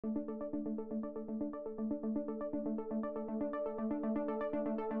Real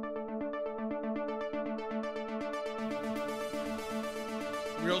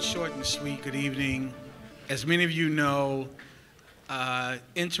short and sweet, good evening. As many of you know,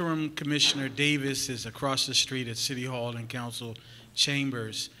 Interim Commissioner Davis is across the street at City Hall and Council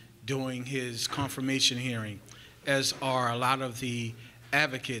Chambers doing his confirmation hearing, as are a lot of the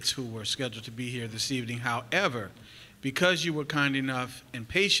advocates who were scheduled to be here this evening. However, because you were kind enough and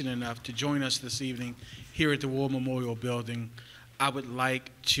patient enough to join us this evening here at the War Memorial Building, I would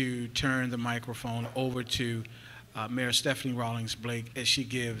like to turn the microphone over to Mayor Stephanie Rawlings-Blake as she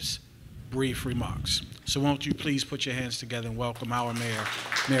gives brief remarks. So won't you please put your hands together and welcome our Mayor,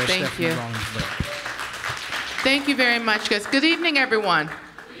 Stephanie Rawlings-Blake. Thank you very much, guys. Good evening, everyone.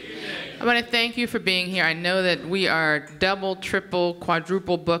 I want to thank you for being here. I know that we are double, triple,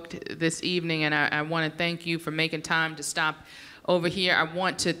 quadruple booked this evening, and I want to thank you for making time to stop over here. I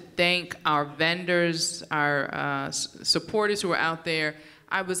want to thank our vendors, our supporters who are out there.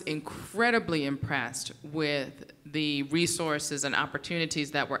 I was incredibly impressed with the resources and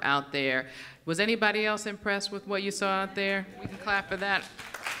opportunities that were out there. Was anybody else impressed with what you saw out there? We can clap for that.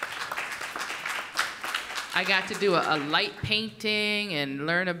 I got to do a light painting and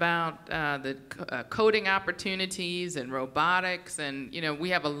learn about the coding opportunities and robotics, and we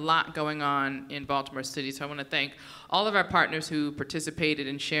have a lot going on in Baltimore City, so I want to thank all of our partners who participated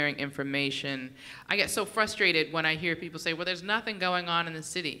in sharing information. I get so frustrated when I hear people say, well, there's nothing going on in the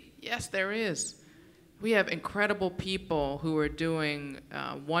city. Yes, there is. We have incredible people who are doing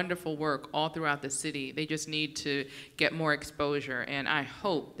wonderful work all throughout the city. They just need to get more exposure. And I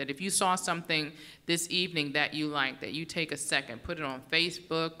hope that if you saw something this evening that you like, that you take a second, put it on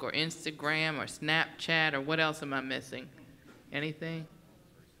Facebook or Instagram or Snapchat, or what else am I missing? Anything?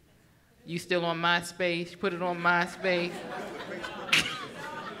 You still on MySpace? Put it on MySpace.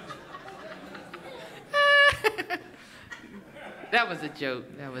 That was a joke.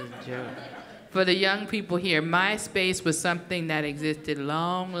 That was a joke. For the young people here, MySpace was something that existed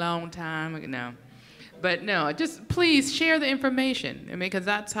long, long time ago. No. But no, just please share the information, because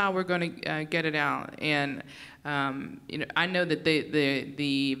that's how we're going to get it out. And I know that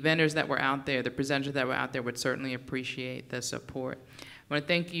the vendors that were out there, the presenters that were out there, would certainly appreciate the support. I want to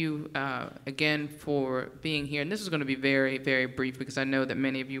thank you again for being here. And this is going to be very, very brief, because I know that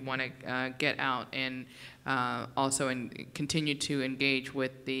many of you want to get out and also continue to engage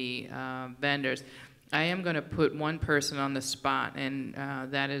with the vendors. I am going to put one person on the spot, and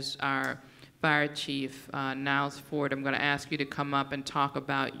that is our Fire Chief, Niles Ford. I'm going to ask you to come up and talk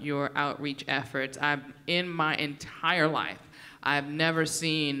about your outreach efforts. In my entire life, I've never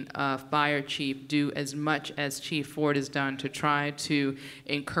seen a fire chief do as much as Chief Ford has done to try to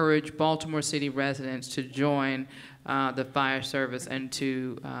encourage Baltimore City residents to join the fire service and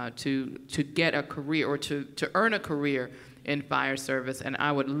to get a career, or to earn a career in fire service. And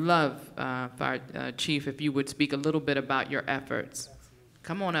I would love, Fire Chief, if you would speak a little bit about your efforts.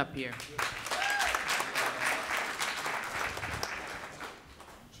 Come on up here.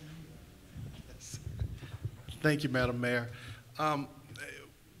 Thank you, Madam Mayor.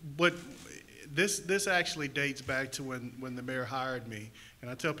 But this actually dates back to when the mayor hired me, and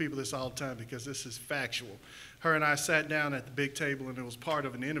I tell people this all the time because this is factual. Her and I sat down at the big table, and it was part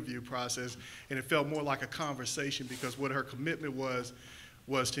of an interview process, and it felt more like a conversation, because what her commitment was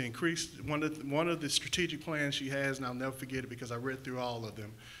to increase, one of the strategic plans she has, and I'll never forget it because I read through all of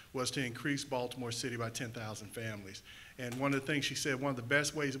them, was to increase Baltimore City by 10,000 families. And one of the things she said, one of the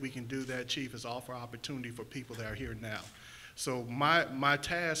best ways that we can do that, Chief, is offer opportunity for people that are here now. So my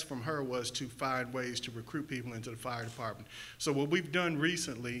task from her was to find ways to recruit people into the fire department. So what we've done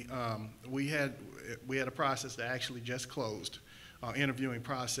recently, we had a process that actually just closed, interviewing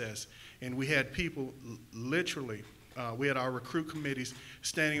process, and we had people literally, we had our recruit committees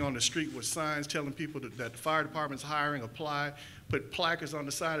standing on the street with signs telling people that the fire department's hiring, apply, put placards on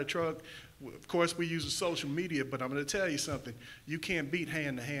the side of the truck. Of course, we use the social media, but I'm going to tell you something. You can't beat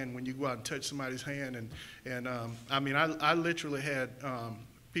hand to hand when you go out and touch somebody's hand. And I mean, I literally had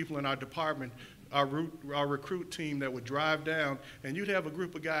people in our department, our recruit team, that would drive down, and you'd have a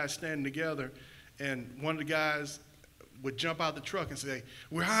group of guys standing together, and one of the guys would jump out the truck and say,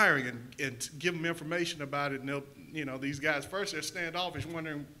 we're hiring, and give them information about it. And they'll, these guys, first they're standoffish,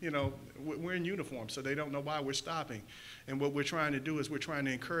 wondering, we're in uniform, so they don't know why we're stopping. And what we're trying to do is we're trying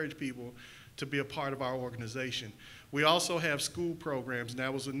to encourage people to be a part of our organization. We also have school programs, and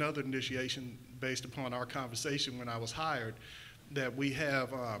that was another initiation based upon our conversation when I was hired, that we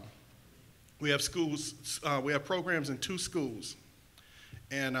have schools, we have programs in 2 schools.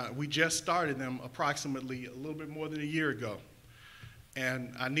 And we just started them approximately a little bit more than a year ago.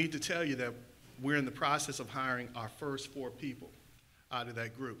 And I need to tell you that we're in the process of hiring our first 4 people out of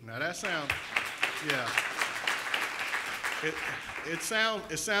that group. Now that sounds, yeah. It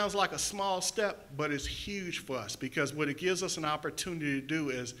sounds like a small step, but it's huge for us, because what it gives us an opportunity to do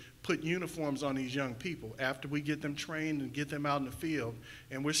is put uniforms on these young people after we get them trained and get them out in the field.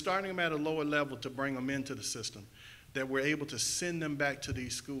 And we're starting them at a lower level to bring them into the system, that we're able to send them back to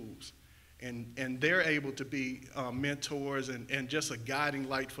these schools. And they're able to be mentors and just a guiding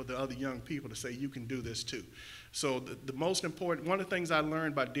light for the other young people to say, you can do this too. So the most important, one of the things I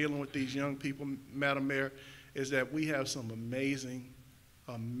learned by dealing with these young people, Madam Mayor, is that we have some amazing,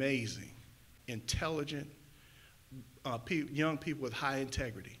 intelligent young people with high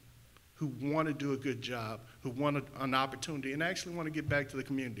integrity who want to do a good job, who want an opportunity, and actually want to get back to the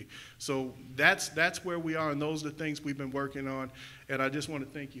community. So that's where we are, and those are the things we've been working on, and I just want to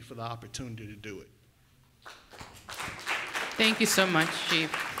thank you for the opportunity to do it. Thank you so much,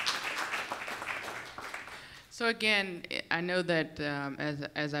 Chief. So again, I know that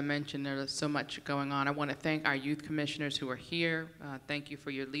as I mentioned, there's so much going on. I want to thank our youth commissioners who are here. Thank you for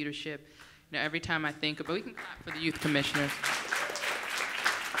your leadership. You know, every time I think about, we can clap for the youth commissioners.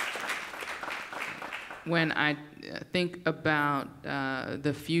 When I think about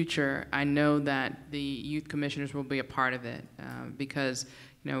the future, I know that the youth commissioners will be a part of it because,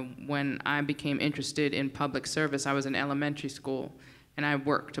 you know, when I became interested in public service, I was in elementary school, and I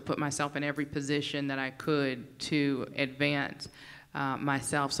worked to put myself in every position that I could to advance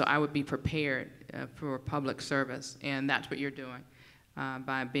myself so I would be prepared for public service, and that's what you're doing.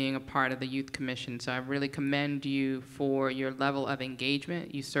 By being a part of the Youth Commission. So I really commend you for your level of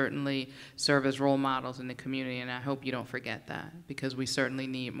engagement. You certainly serve as role models in the community, and I hope you don't forget that, because we certainly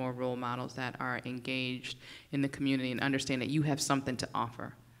need more role models that are engaged in the community and understand that you have something to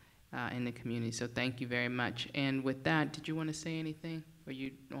offer in the community. So thank you very much. And with that, did you want to say anything? Or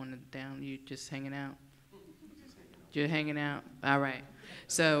you on the down, you just hanging out? You're hanging out? All right.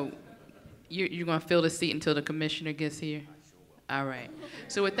 So you're going to fill the seat until the commissioner gets here? All right.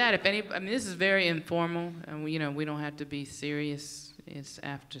 So with that, if any, I mean, this is very informal, and we, you know, we don't have to be serious. It's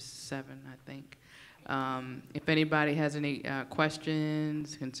after 7, I think. If anybody has any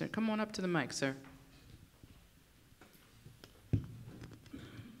questions, concern, come on up to the mic, sir.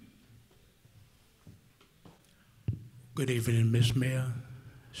 Good evening, Ms. Mayor,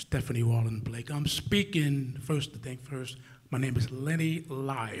 Stephanie Rawlings-Blake. I'm speaking first. My name is Lenny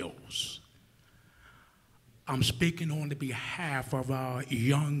Lyles. I'm speaking on the behalf of our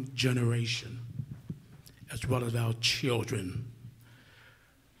young generation, as well as our children.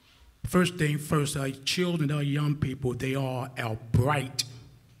 First thing first, our children, our young people, they are our bright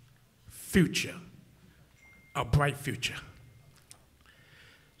future, a bright future.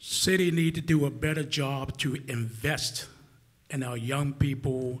 City need to do a better job to invest in our young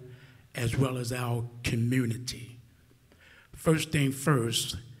people as well as our community. First thing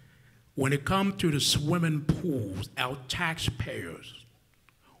first, when it comes to the swimming pools, our taxpayers,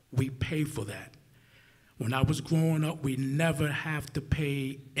 we pay for that. When I was growing up, we never have to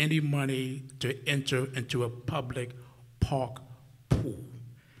pay any money to enter into a public park pool.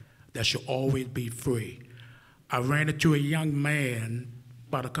 That should always be free. I ran into a young man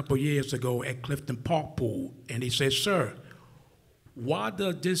about a couple of years ago at Clifton Park Pool, and he said, "Sir, why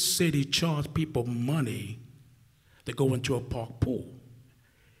does this city charge people money to go into a park pool?"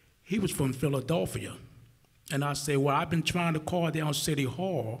 He was from Philadelphia. And I said, well, I've been trying to call down City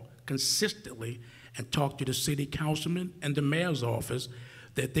Hall consistently and talk to the city councilman and the mayor's office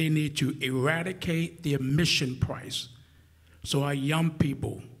that they need to eradicate the admission price so our young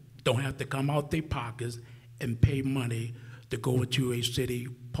people don't have to come out their pockets and pay money to go into a city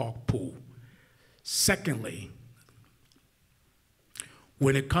park pool. Secondly,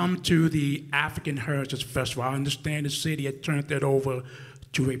 when it comes to the African Heritage Festival, I understand the city had turned that over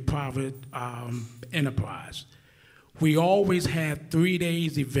to a private enterprise. We always had 3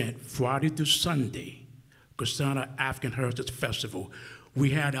 days event, Friday through Sunday, concerning African Heritage Festival. We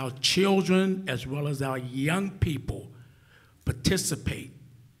had our children as well as our young people participate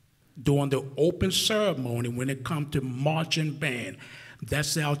during the open ceremony when it comes to marching band.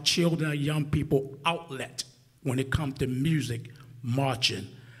 That's our children, our young people outlet when it comes to music, marching.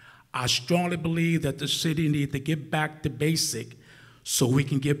 I strongly believe that the city needs to get back to basic so we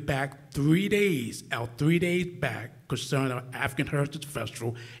can get back 3 days, our 3 days back concerning our African Heritage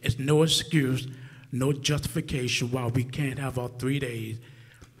Festival. It's no excuse, no justification why we can't have our 3 days.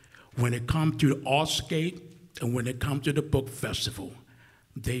 When it comes to the Artscape and when it comes to the book festival,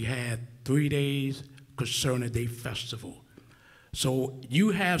 they had 3 days concerning their festival. So you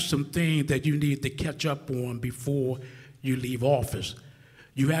have some things that you need to catch up on before you leave office.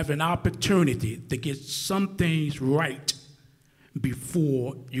 You have an opportunity to get some things right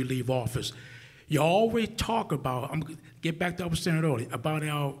before you leave office. You always talk about, I'm going to get back to what I was saying earlier, about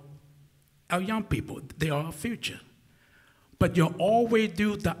our young people. They are our future. But you always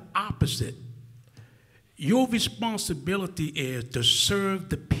do the opposite. Your responsibility is to serve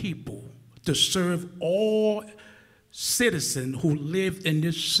the people, to serve all citizens who live in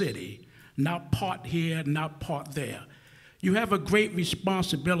this city, not part here, not part there. You have a great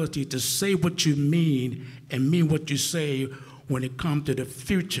responsibility to say what you mean and mean what you say when it comes to the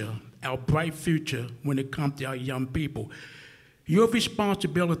future, our bright future, when it comes to our young people. Your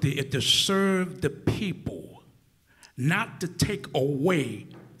responsibility is to serve the people, not to take away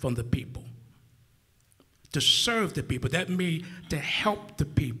from the people. To serve the people, that means to help the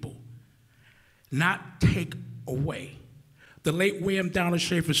people, not take away. The late William Donald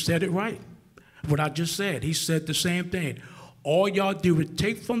Schaefer said it right, what I just said. He said the same thing. All y'all do is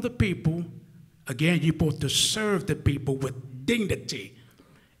take from the people. Again, you're supposed to serve the people with dignity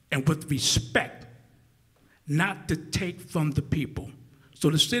and with respect, not to take from the people. So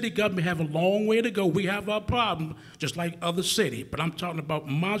the city government have a long way to go. We have our problem, just like other cities. But I'm talking about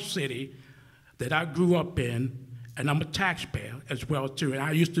my city that I grew up in, and I'm a taxpayer as well, too. And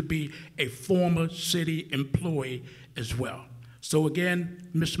I used to be a former city employee as well. So again,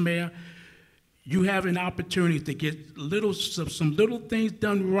 Mr. Mayor, you have an opportunity to get some little things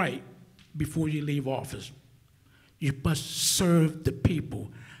done right before you leave office. You must serve the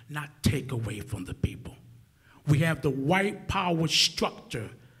people, not take away from the people. We have the white power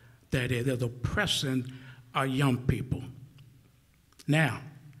structure that is oppressing our young people. Now,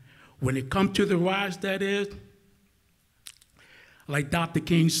 when it comes to the rise, that is, like Dr.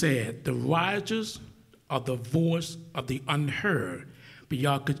 King said, the risers are the voice of the unheard, but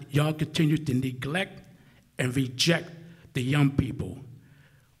y'all continue to neglect and reject the young people.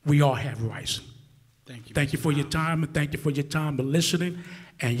 We all have rights. Thank you. Thank you for your time, and thank you for your time of listening,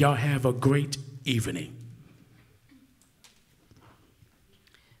 and y'all have a great evening.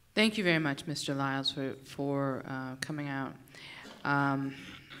 Thank you very much, Mr. Lyles, for coming out. I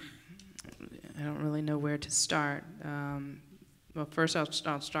don't really know where to start. Well, first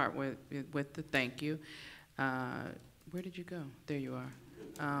I'll start with the thank you. Where did you go? There you are.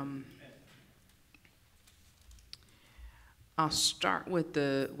 I'll start with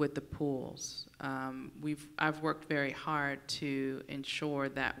the pools. I've worked very hard to ensure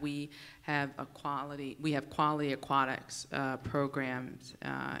that we have quality aquatics programs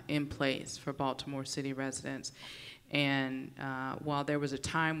in place for Baltimore City residents. And while there was a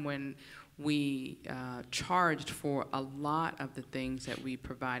time when we charged for a lot of the things that we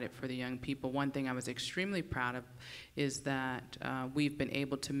provided for the young people, one thing I was extremely proud of is that we've been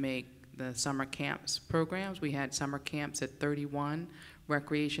able to make the summer camps programs. We had summer camps at 31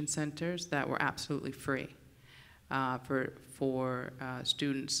 recreation centers that were absolutely free for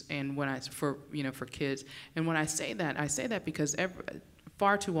students, and for kids. And when I say that because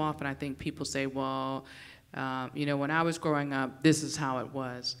far too often I think people say, well, when I was growing up, this is how it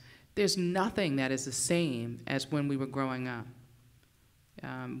was. There's nothing that is the same as when we were growing up.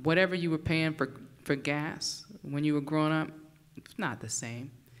 Whatever you were paying for gas when you were growing up, it's not the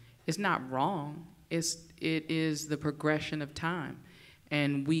same. It's not wrong. It is the progression of time,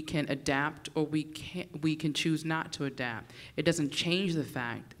 and we can adapt or we can choose not to adapt. It doesn't change the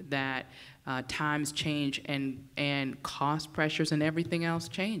fact that times change and cost pressures and everything else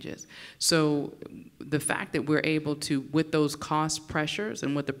changes. So the fact that we're able to, with those cost pressures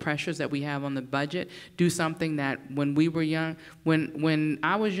and with the pressures that we have on the budget, do something that when we were young, when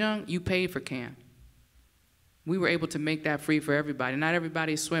I was young, you paid for camp. We were able to make that free for everybody. Not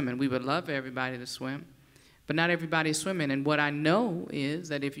everybody's swimming. We would love for everybody to swim, but not everybody's swimming. And what I know is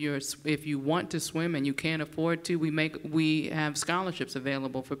that if you want to swim and you can't afford to, we have scholarships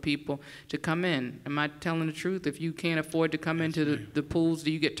available for people to come in. Am I telling the truth? If you can't afford to come into the pools,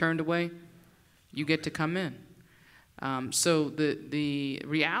 do you get turned away? You get to come in. So the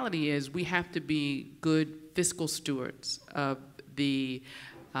reality is we have to be good fiscal stewards of the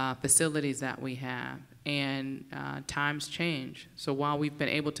facilities that we have. And times change. So while we've been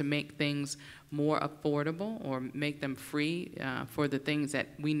able to make things more affordable or make them free for the things that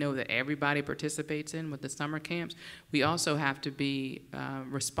we know that everybody participates in with the summer camps, we also have to be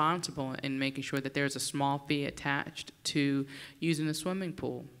responsible in making sure that there's a small fee attached to using the swimming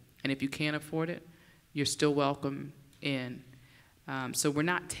pool. And if you can't afford it, you're still welcome in. So we're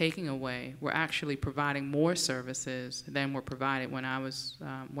not taking away. We're actually providing more services than were provided when I was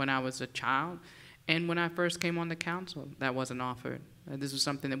a child. And when I first came on the council, that wasn't offered. This was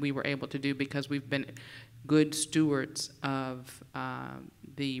something that we were able to do because we've been good stewards of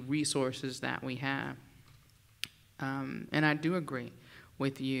the resources that we have. And I do agree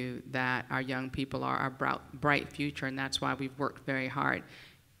with you that our young people are our bright future, and that's why we've worked very hard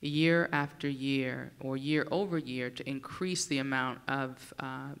year after year or year over year to increase the amount of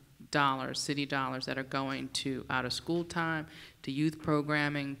dollars, city dollars, that are going to out of school time, to youth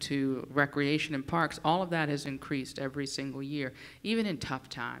programming, to recreation and parks. All of that has increased every single year, even in tough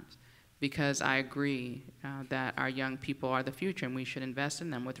times, because I agree that our young people are the future and we should invest in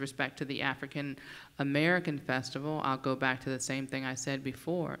them. With respect to the African American Festival, I'll go back to the same thing I said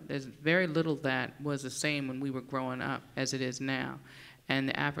before. There's very little that was the same when we were growing up as it is now. And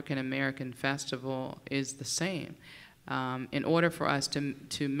the African American Festival is the same. In order for us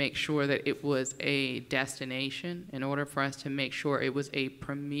to make sure that it was a destination, in order for us to make sure it was a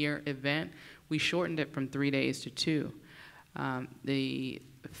premier event, we shortened it from 3 days to 2. The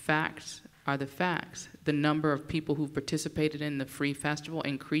facts are the facts. The number of people who participated in the free festival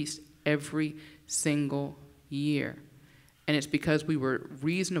increased every single year. And it's because we were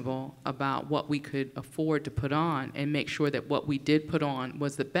reasonable about what we could afford to put on and make sure that what we did put on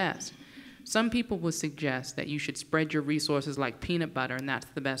was the best. Some people will suggest that you should spread your resources like peanut butter, and that's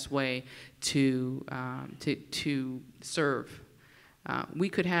the best way to serve. We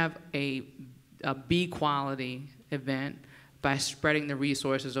could have a B quality event by spreading the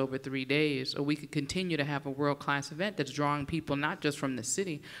resources over 3 days, or we could continue to have a world-class event that's drawing people not just from the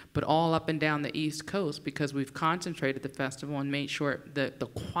city, but all up and down the East Coast, because we've concentrated the festival and made sure that the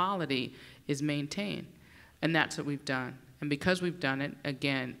quality is maintained. And that's what we've done. And because we've done it,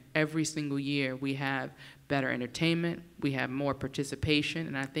 again, every single year we have better entertainment, we have more participation,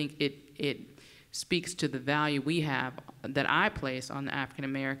 and I think it speaks to the value we have, that I place on the African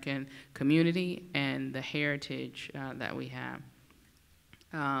American community and the heritage that we have.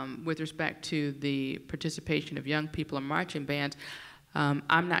 With respect to the participation of young people in marching bands,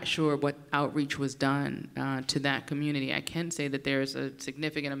 I'm not sure what outreach was done to that community. I can say that there's a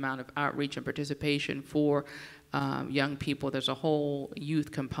significant amount of outreach and participation for young people. There's a whole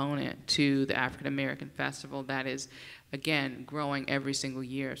youth component to the African American Festival that is, again, growing every single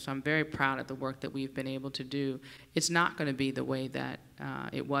year. So I'm very proud of the work that we've been able to do. It's not going to be the way that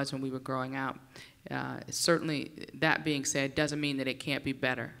it was when we were growing up. Certainly, that being said, doesn't mean that it can't be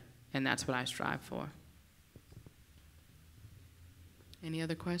better, and that's what I strive for. Any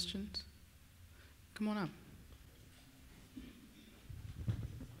other questions? Come on up.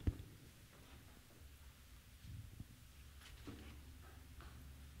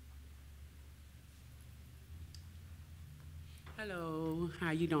 Hello, how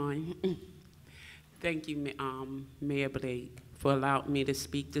you doing? Thank you, Mayor Blake, for allowing me to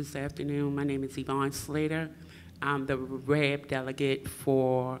speak this afternoon. My name is Yvonne Slater. I'm the RAB delegate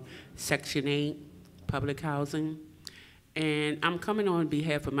for Section 8 Public Housing. And I'm coming on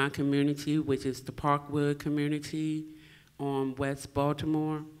behalf of my community, which is the Parkwood community on West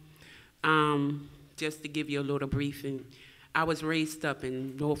Baltimore. Just to give you a little briefing, I was raised up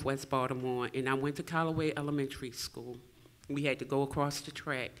in Northwest Baltimore, and I went to Callaway Elementary School. We had to go across the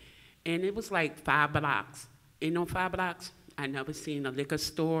track, and it was like 5 blocks. In those 5 blocks, I never seen a liquor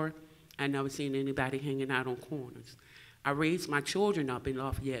store. I never seen anybody hanging out on corners. I raised my children up in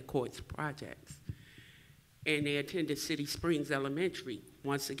Lafayette Courts Projects, and they attended City Springs Elementary.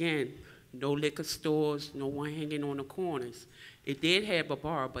 Once again, no liquor stores, no one hanging on the corners. It did have a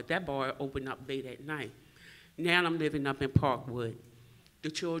bar, but that bar opened up late at night. Now I'm living up in Parkwood.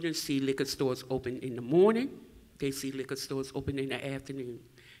 The children see liquor stores open in the morning. They see liquor stores open in the afternoon.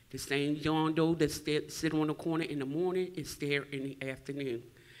 The same John Doe that sit on the corner in the morning is there in the afternoon.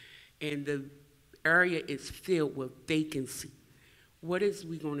 And the area is filled with vacancy. What is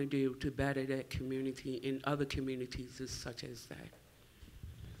we going to do to better that community in other communities such as that?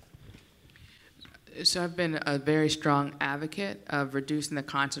 So I've been a very strong advocate of reducing the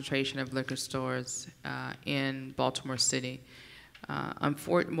concentration of liquor stores in Baltimore City.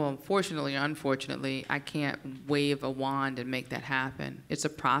 Unfortunately, I can't wave a wand and make that happen. It's a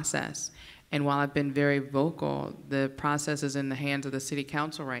process. And while I've been very vocal, the process is in the hands of the City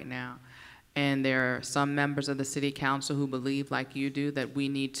Council right now. And there are some members of the City Council who believe, like you do, that we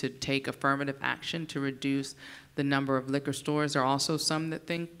need to take affirmative action to reduce the number of liquor stores. There are also some that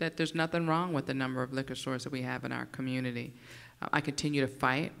think that there's nothing wrong with the number of liquor stores that we have in our community. I continue to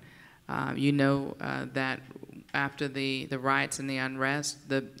fight. You know that after the riots and the unrest,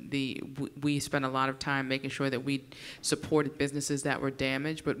 we spent a lot of time making sure that we supported businesses that were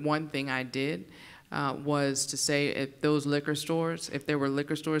damaged. But one thing I did was to say if those liquor stores, if there were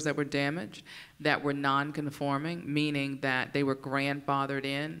liquor stores that were damaged, that were non-conforming, meaning that they were grandfathered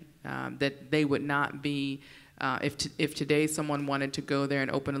in, that they would not be, if today someone wanted to go there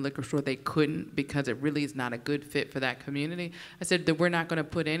and open a liquor store, they couldn't because it really is not a good fit for that community. I said that we're not going to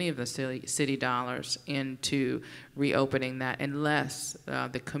put any of the city dollars into reopening that unless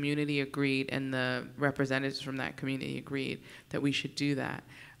the community agreed and the representatives from that community agreed that we should do that.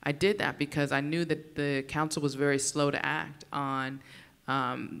 I did that because I knew that the council was very slow to act on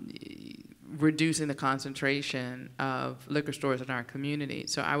reducing the concentration of liquor stores in our community.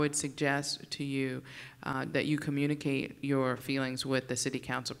 So I would suggest to you that you communicate your feelings with the city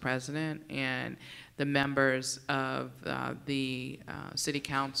council president and the members of the city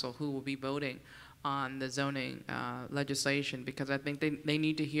council who will be voting on the zoning legislation, because I think they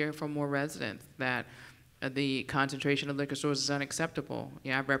need to hear from more residents that the concentration of liquor stores is unacceptable.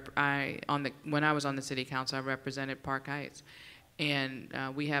 Yeah, when I was on the city council, I represented Park Heights. And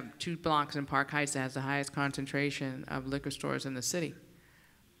we have 2 blocks in Park Heights that has the highest concentration of liquor stores in the city.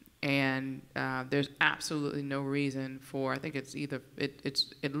 And there's absolutely no reason for, I think it's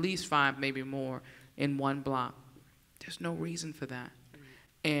it's at least 5, maybe more, in 1 block. There's no reason for that.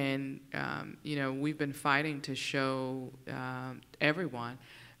 And, you know, we've been fighting to show everyone,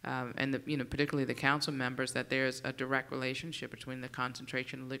 and particularly the council members, that there's a direct relationship between the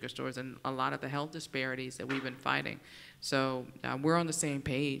concentration of liquor stores and a lot of the health disparities that we've been fighting. So we're on the same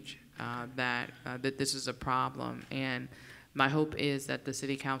page that this is a problem, and my hope is that the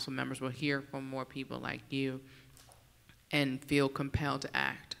city council members will hear from more people like you and feel compelled to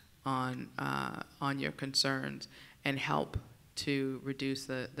act on your concerns and help to reduce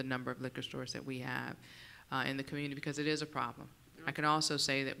the number of liquor stores that we have in the community, because it is a problem. I can also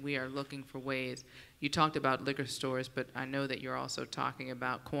say that we are looking for ways. You talked about liquor stores, but I know that you're also talking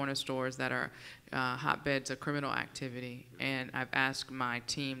about corner stores that are hotbeds of criminal activity. And I've asked my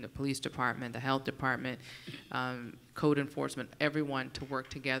team, the police department, the health department, code enforcement, everyone to work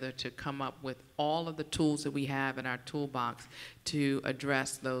together to come up with all of the tools that we have in our toolbox to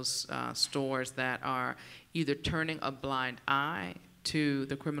address those stores that are either turning a blind eye to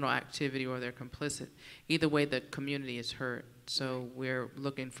the criminal activity or they're complicit. Either way, the community is hurt. So we're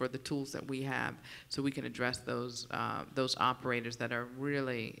looking for the tools that we have so we can address those operators that are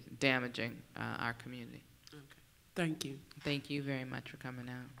really damaging our community. Okay. Thank you. Thank you very much for coming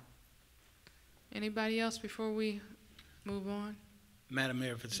out. Anybody else before we move on? Madam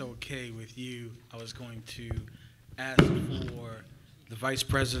Mayor, if it's okay with you, I was going to ask for the vice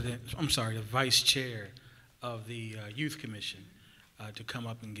chair of the Youth Commission to come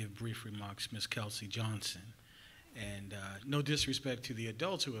up and give brief remarks, Ms. Kelsey Johnson. And no disrespect to the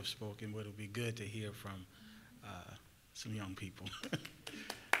adults who have spoken, but it'll be good to hear from some young people.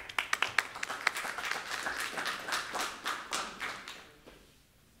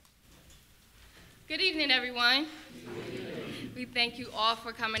 Good evening, everyone. We thank you all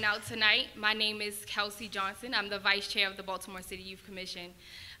for coming out tonight. My name is Kelsey Johnson. I'm the Vice Chair of the Baltimore City Youth Commission.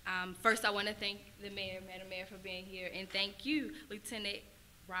 First, I want to thank the Mayor, Madam Mayor, for being here, and thank you,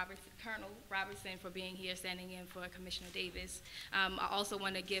 Colonel Robertson, for being here, standing in for Commissioner Davis. I also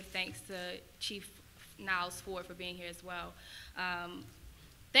want to give thanks to Chief Niles Ford for being here as well.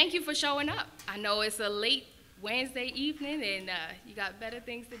 Thank you for showing up. I know it's a late Wednesday evening and you got better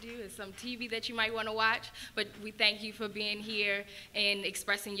things to do. There's some TV that you might want to watch, but we thank you for being here and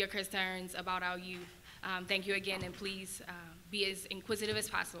expressing your concerns about our youth. Thank you again, and please be as inquisitive as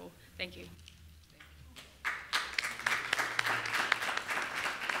possible. Thank you.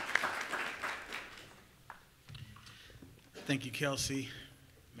 Thank you, Kelsey.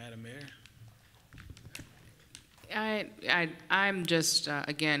 Madam Mayor. I'm just,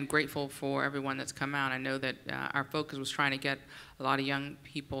 again, grateful for everyone that's come out. I know that our focus was trying to get a lot of young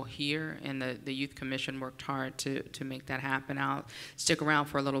people here, and the Youth Commission worked hard to make that happen. I'll stick around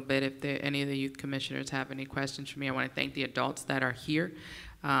for a little bit if any of the youth commissioners have any questions for me. I want to thank the adults that are here,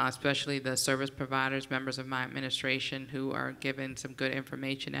 especially the service providers, members of my administration who are giving some good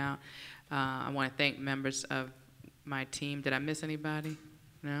information out. I want to thank members of my team. Did I miss anybody?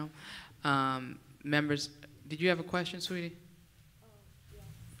 No? Members, did you have a question, sweetie? Yeah.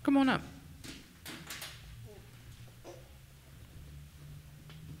 Come on up.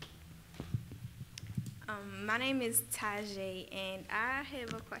 My name is Tajay, and I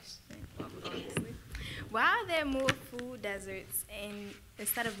have a question, obviously. Why are there more food deserts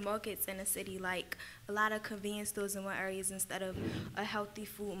instead of markets in the city, like a lot of convenience stores in one areas instead of a healthy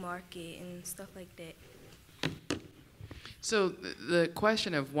food market and stuff like that? So the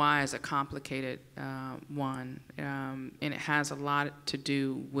question of why is a complicated one, and it has a lot to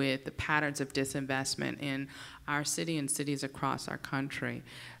do with the patterns of disinvestment in our city and cities across our country.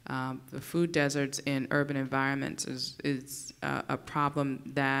 The food deserts in urban environments is a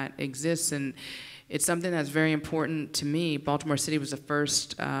problem that exists, and it's something that's very important to me. Baltimore City was the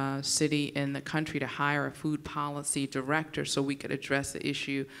first city in the country to hire a food policy director so we could address the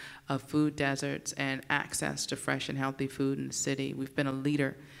issue of food deserts and access to fresh and healthy food in the city. We've been a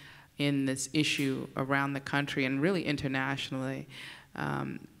leader in this issue around the country and really internationally.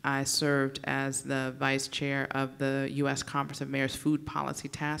 I served as the vice chair of the U.S. Conference of Mayors Food Policy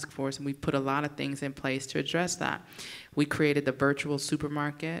Task Force, and we put a lot of things in place to address that. We created the virtual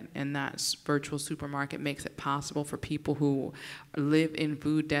supermarket, and that virtual supermarket makes it possible for people who live in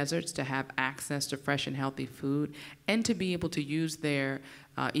food deserts to have access to fresh and healthy food and to be able to use their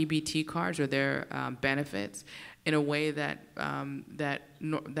EBT cards or their benefits in a way that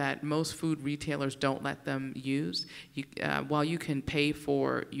that most food retailers don't let them use. While you can pay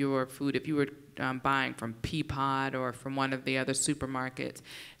for your food, if you were buying from Peapod or from one of the other supermarkets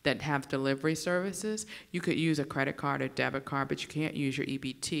that have delivery services, you could use a credit card or debit card, but you can't use your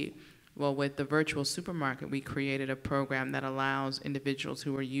EBT. Well, with the virtual supermarket, we created a program that allows individuals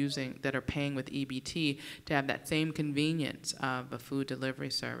who are that are paying with EBT to have that same convenience of a food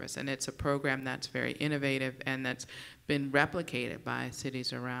delivery service. And it's a program that's very innovative and that's been replicated by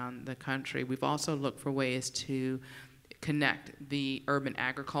cities around the country. We've also looked for ways to connect the urban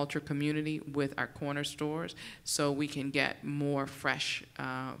agriculture community with our corner stores so we can get more fresh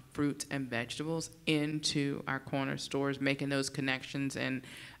fruits and vegetables into our corner stores, making those connections and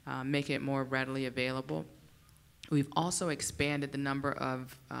making it more readily available. We've also expanded the number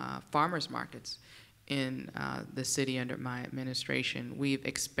of farmers markets in the city under my administration. We've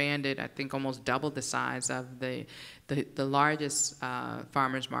expanded, I think, almost doubled the size of the largest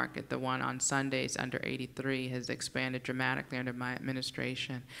farmers market, the one on Sundays under 83, has expanded dramatically under my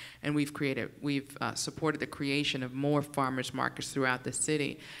administration. And we've supported the creation of more farmers markets throughout the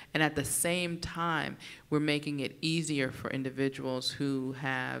city. And at the same time, we're making it easier for individuals who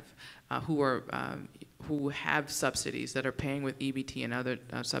have subsidies that are paying with EBT and other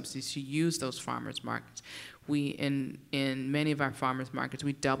subsidies to use those farmers markets. In many of our farmers markets,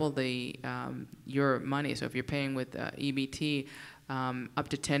 we double your money. So if you're paying with EBT up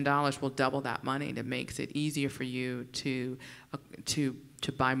to $10, we'll double that money. That makes it easier for you to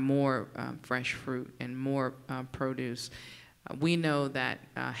buy more fresh fruit and more produce. We know that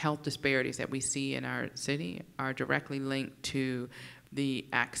health disparities that we see in our city are directly linked to the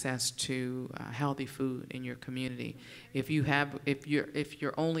access to healthy food in your community. If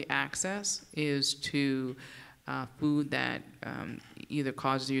your only access is to food that either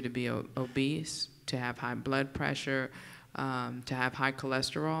causes you to be obese, to have high blood pressure, to have high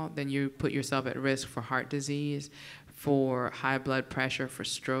cholesterol, then you put yourself at risk for heart disease, for high blood pressure, for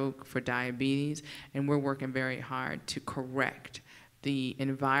stroke, for diabetes, and we're working very hard to correct the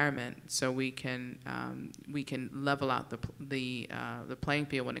environment so we can level out the playing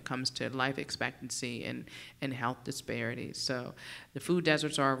field when it comes to life expectancy and health disparities. So the food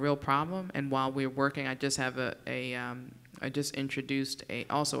deserts are a real problem, and while we're working, I just have I just introduced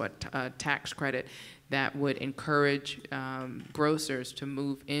also a tax credit that would encourage grocers to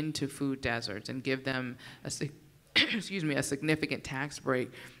move into food deserts and give them a significant tax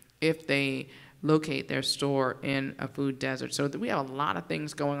break if they locate their store in a food desert. So we have a lot of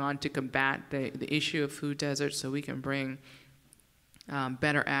things going on to combat the issue of food deserts so we can bring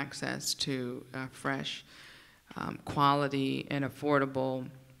better access to fresh, quality, and affordable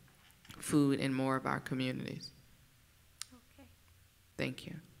food in more of our communities. Okay. Thank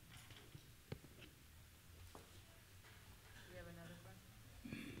you.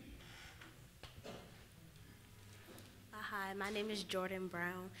 Hi, my name is Jordan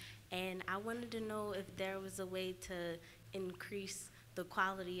Brown, and I wanted to know if there was a way to increase the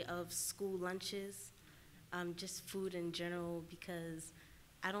quality of school lunches, just food in general, because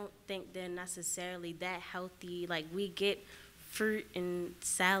I don't think they're necessarily that healthy. Like, we get fruit and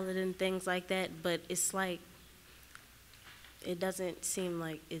salad and things like that, but it's like, it doesn't seem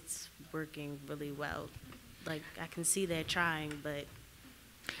like it's working really well. Like, I can see they're trying, but...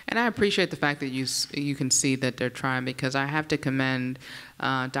 And I appreciate the fact that you can see that they're trying, because I have to commend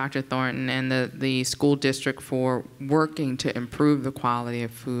Dr. Thornton and the school district for working to improve the quality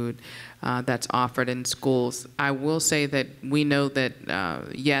of food that's offered in schools. I will say that we know that,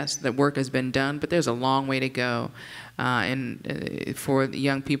 yes, that work has been done, but there's a long way to go. for the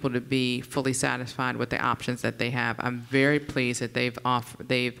young people to be fully satisfied with the options that they have. I'm very pleased that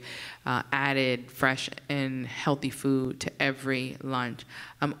they've added fresh and healthy food to every lunch.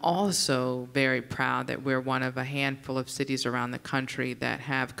 I'm also very proud that we're one of a handful of cities around the country that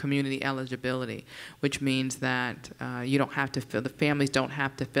have community eligibility, which means that you don't have to the families don't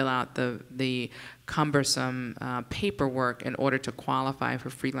have to fill out the cumbersome paperwork in order to qualify for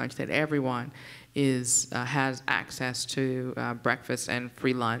free lunch, that everyone has access to breakfast and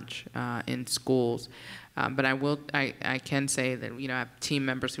free lunch in schools. But I can say that, I have team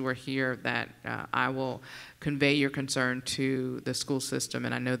members who are here that I will convey your concern to the school system,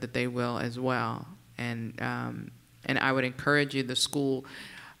 and I know that they will as well. And I would encourage you, the school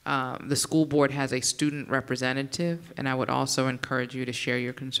board has a student representative, and I would also encourage you to share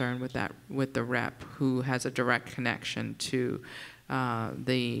your concern with the rep who has a direct connection to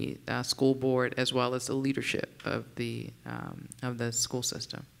the school board as well as the leadership of the school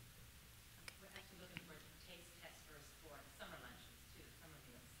system.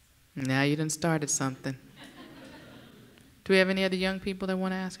 Now you done started something. Do we have any other young people that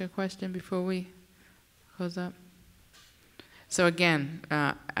want to ask a question before we close up? So again,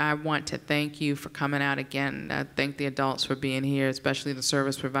 I want to thank you for coming out again. Thank the adults for being here, especially the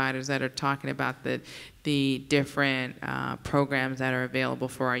service providers that are talking about the different programs that are available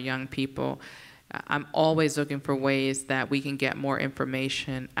for our young people. I'm always looking for ways that we can get more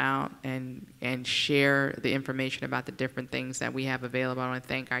information out and share the information about the different things that we have available. I want to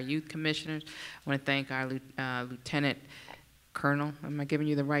thank our youth commissioners. I want to thank our Lieutenant Colonel. Am I giving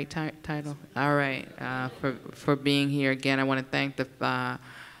you the right title? All right, for being here again. I want to thank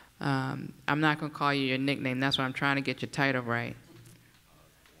I'm not going to call you your nickname. That's why I'm trying to get your title right.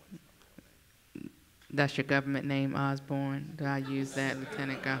 That's your government name, Osborne. Do I use that,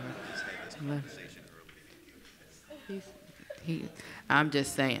 Lieutenant Governor? I'm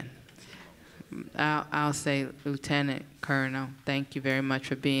just saying. I'll say Lieutenant Colonel. Thank you very much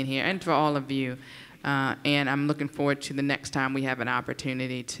for being here, and for all of you. And I'm looking forward to the next time we have an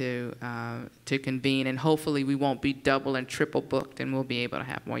opportunity to convene, and hopefully we won't be double and triple booked, and we'll be able to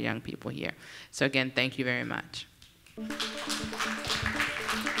have more young people here. So again, thank you very much.